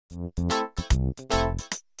Hey,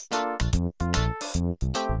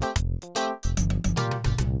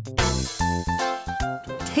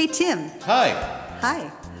 Tim. Hi.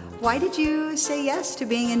 Hi. Why did you say yes to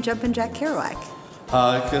being in Jumpin' Jack Kerouac?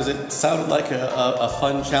 Because it sounded like a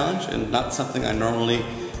fun challenge and not something I normally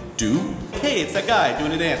do. Hey, it's that guy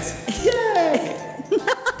doing a dance. Yay!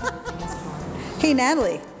 Hey,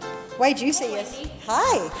 Natalie. Why'd you say yes?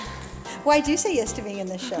 Hi. Why'd you say yes to being in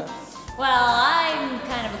this show? Well, I'm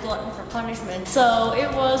kind of a glutton for punishment, so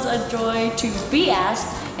it was a joy to be asked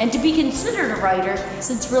and to be considered a writer,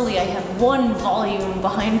 since really I have one volume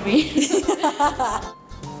behind me.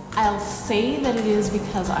 I'll say that it is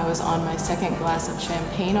because I was on my second glass of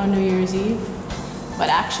champagne on New Year's Eve, but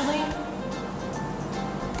actually,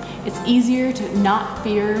 it's easier to not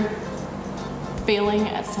fear failing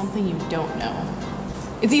at something you don't know.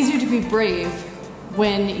 It's easier to be brave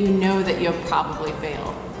when you know that you'll probably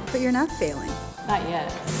fail. But you're not failing. Not yet.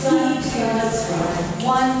 Pizza time.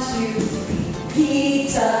 1, 2, 3.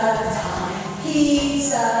 Pizza time.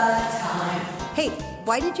 Pizza time. Hey,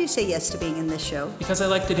 why did you say yes to being in this show? Because I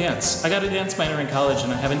like to dance. I got a dance minor in college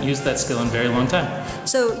and I haven't used that skill in a very long time.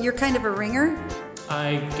 So you're kind of a ringer?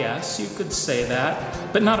 I guess you could say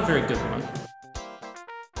that, but not a very good one.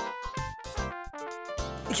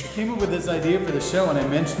 I came up with this idea for the show and I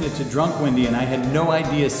mentioned it to drunk Wendy and I had no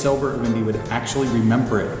idea sober Wendy would actually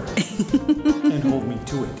remember it and hold me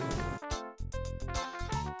to it.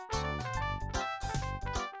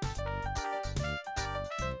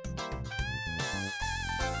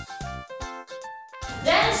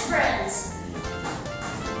 Dance friends!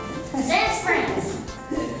 Dance friends!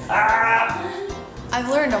 I've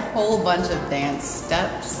learned a whole bunch of dance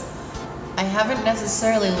steps. I haven't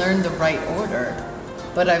necessarily learned the right order,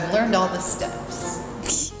 but I've learned all the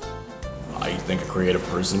steps. I think a creative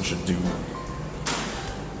person should do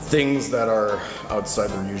things that are outside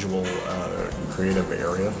their usual creative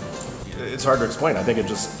area. It's hard to explain. I think it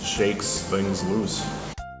just shakes things loose.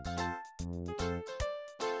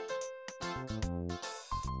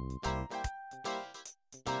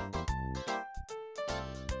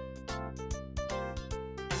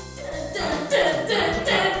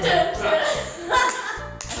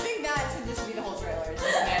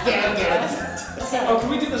 Oh, can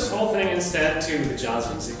we do this whole thing instead to the jazz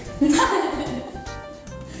music?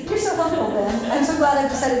 You're so humble, Ben. I'm so glad I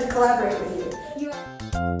decided to collaborate with you.